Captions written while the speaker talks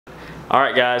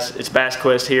Alright guys, it's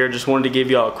BassQuest here. Just wanted to give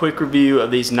y'all a quick review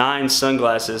of these NINES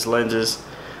sunglasses lenses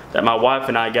that my wife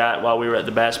and I got while we were at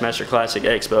the Bassmaster Classic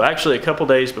expo. Actually, a couple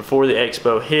days before the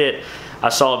expo hit, I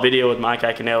saw a video with Mike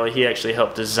Iaconelli. He actually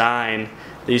helped design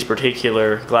these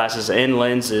particular glasses and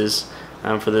lenses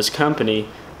for this company,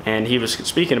 and he was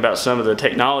speaking about some of the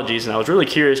technologies, and I was really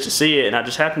curious to see it, and I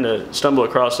just happened to stumble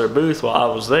across their booth while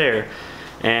I was there,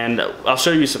 and I'll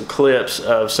show you some clips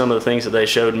of some of the things that they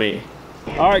showed me.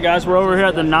 Alright guys, we're over here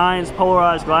at the NINES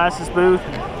polarized glasses booth.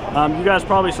 You guys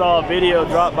probably saw a video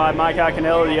dropped by Mike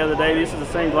Iaconelli the other day. These are the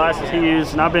same glasses he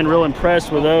used, and I've been real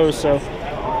impressed with those. So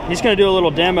he's going to do a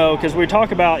little demo, because we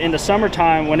talk about in the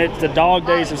summertime, when it's the dog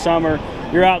days of summer,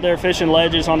 you're out there fishing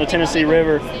ledges on the Tennessee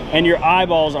River, and your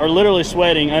eyeballs are literally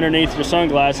sweating underneath your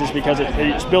sunglasses because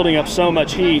it's building up so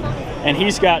much heat, and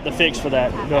he's got the fix for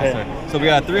that. Go ahead. So we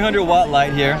got a 300 watt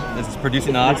light here. This is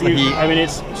producing lots of heat. I mean,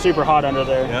 it's super hot under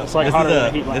there. Yep. It's like hotter than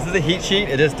a heat lamp. This is a heat sheet.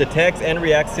 It just detects and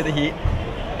reacts to the heat.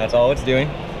 That's all it's doing.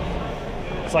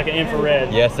 It's like an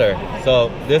infrared. Yes, sir. So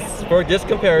for this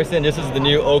comparison, this is the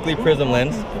new Oakley Prism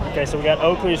lens. Okay, so we got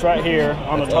Oakley's right here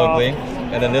on the top. Oakley.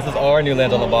 And then this is our new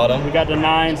lens on the bottom. We got the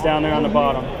NINES down there on the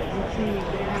bottom.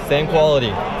 Same quality.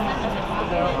 All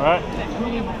right.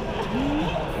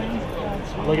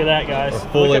 Look at that, guys. We're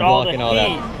fully Look at all the blocking all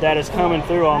heat that is coming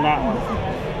through on that one.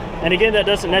 And again, that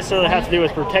doesn't necessarily have to do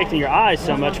with protecting your eyes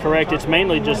so much, correct? It's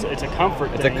mainly just, it's a comfort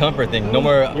thing. It's a comfort thing. No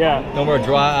more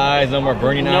dry eyes, no more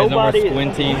burning eyes, no more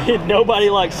squinting.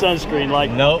 Nobody likes sunscreen, like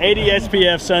 80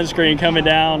 SPF sunscreen coming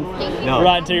down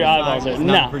right into your eyeballs.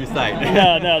 Not a pretty sight.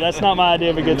 No, that's not my idea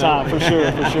of a good time, for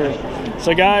sure, for sure.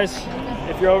 So guys,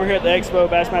 if you're over here at the expo,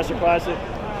 Bassmaster Classic,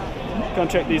 come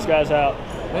check these guys out.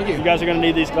 Thank you. You guys are going to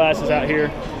need these glasses out here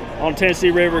on Tennessee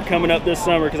River coming up this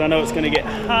summer, because I know it's going to get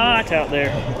hot out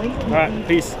there. All right,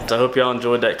 peace. So I hope y'all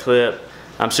enjoyed that clip.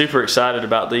 I'm super excited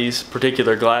about these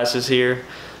particular glasses here,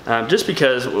 just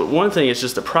because one thing is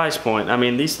just the price point. I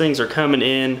mean, these things are coming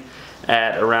in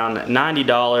at around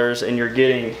 $90, and you're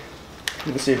getting,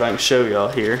 let me see if I can show y'all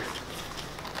here.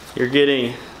 You're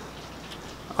getting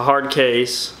a hard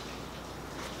case,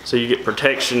 so you get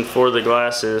protection for the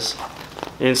glasses.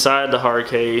 Inside the hard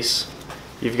case,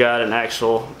 you've got an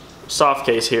actual soft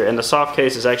case here, and the soft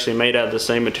case is actually made out of the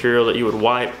same material that you would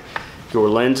wipe your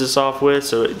lenses off with,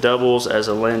 so it doubles as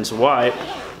a lens wipe.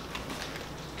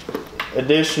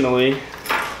 Additionally,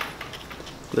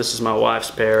 this is my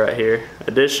wife's pair right here.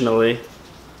 Additionally,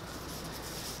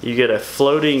 you get a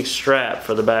floating strap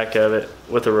for the back of it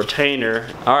with a retainer.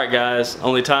 Alright guys,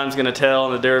 only time's gonna tell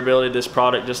on the durability of this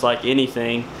product, just like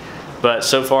anything, but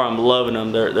so far I'm loving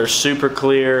them. They're super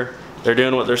clear. They're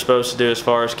doing what they're supposed to do as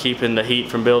far as keeping the heat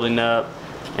from building up,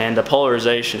 and the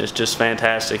polarization is just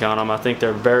fantastic on them. I think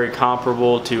they're very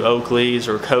comparable to Oakley's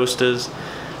or Costa's.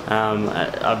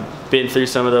 I've been through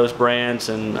some of those brands,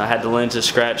 and I had the lenses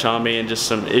scratch on me and just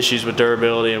some issues with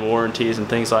durability and warranties and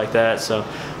things like that. So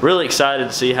really excited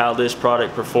to see how this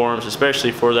product performs,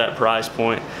 especially for that price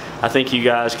point. I think you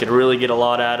guys could really get a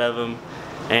lot out of them,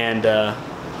 and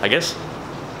I guess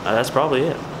that's probably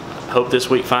it. Hope this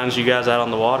week finds you guys out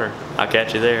on the water. I'll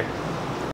catch you there.